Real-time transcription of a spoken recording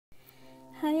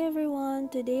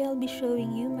today I'll be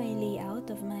showing you my layout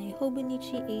of my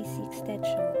Hobonichi A6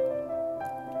 Techo.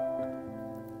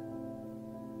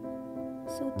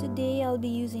 So today I'll be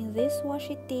using this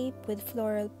washi tape with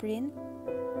floral print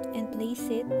and place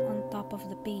it on top of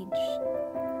the page.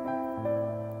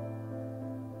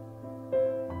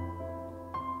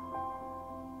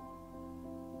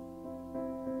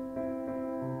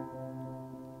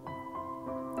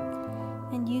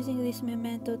 And using this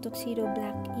Memento Tuxedo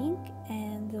black ink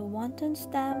and the wonton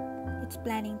stamp, it's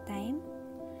planning time,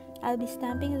 I'll be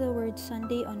stamping the word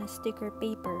Sunday on a sticker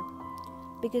paper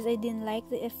because I didn't like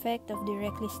the effect of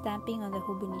directly stamping on the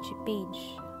Hobonichi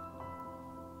page.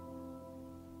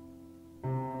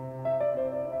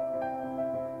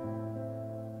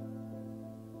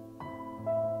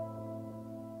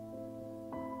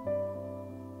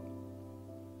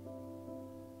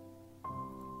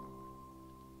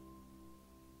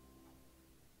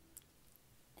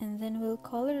 And then we'll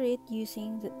color it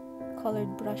using the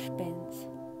colored brush pens.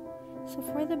 So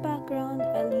for the background,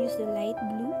 I'll use the light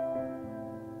blue.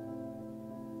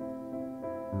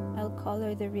 I'll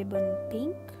color the ribbon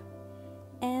pink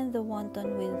and the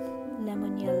wonton with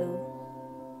lemon yellow.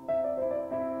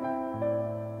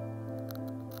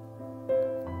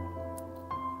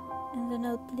 And then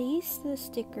I'll place the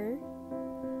sticker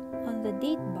on the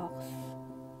date box.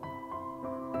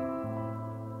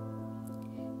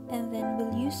 And then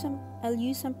I'll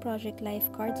use some Project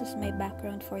Life cards as my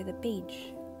background for the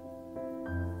page.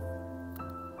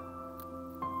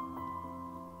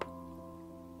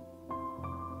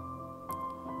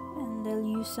 And I'll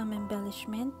use some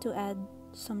embellishment to add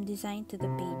some design to the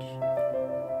page.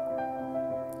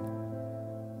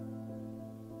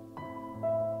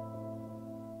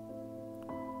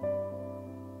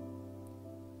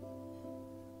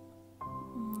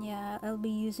 Yeah, I'll be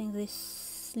using this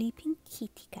sleeping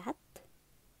kitty cat,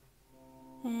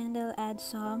 and I'll add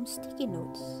some sticky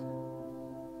notes.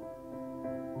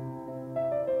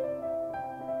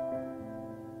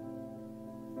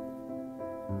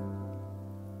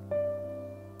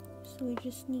 So we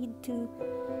just need to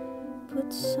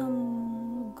put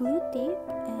some glue tape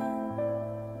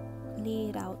and lay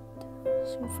it out.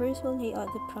 So first we'll lay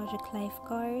out the Project Life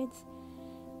cards,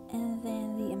 and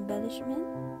then the embellishment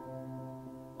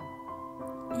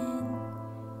and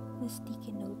the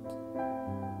sticky note.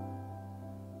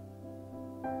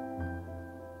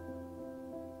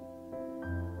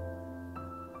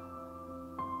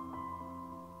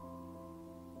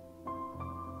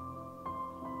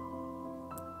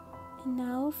 And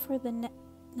now for the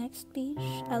next page,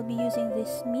 I'll be using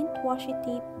this mint washi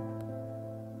tape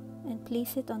and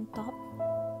place it on top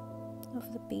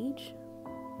of the page.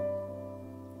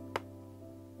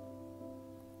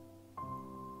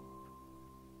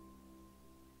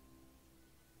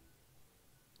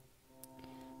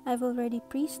 I've already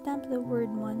pre-stamped the word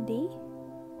Monday,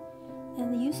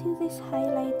 and using this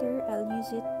highlighter, I'll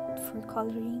use it for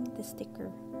coloring the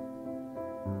sticker.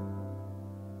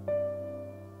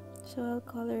 So I'll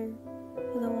color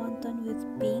the wonton with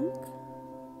pink,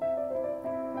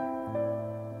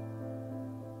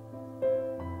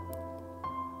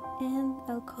 and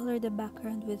I'll color the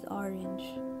background with orange.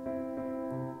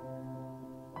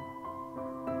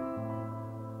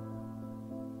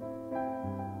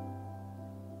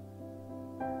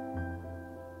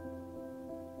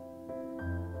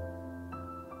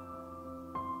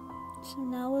 So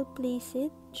now I'll place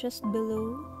it just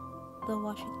below the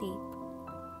washi tape.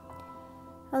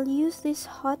 I'll use this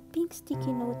hot pink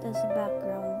sticky note as a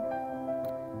background.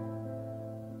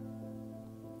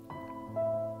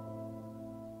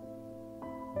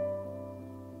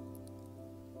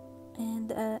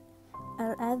 And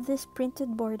I'll add this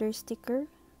printed border sticker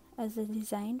as a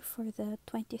design for the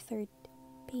 23rd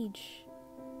page.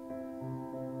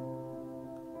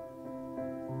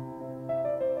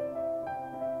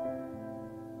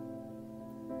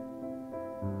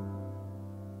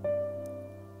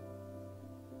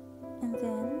 And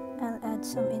then I'll add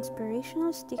some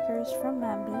inspirational stickers from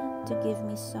Mambi to give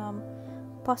me some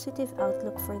positive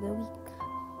outlook for the week.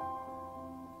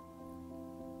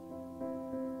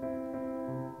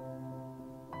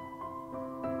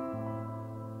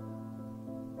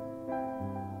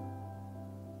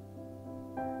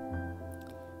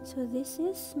 So this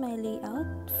is my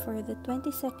layout for the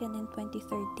 22nd and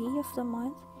 23rd day of the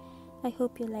month. I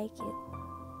hope you like it.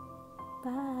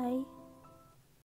 Bye!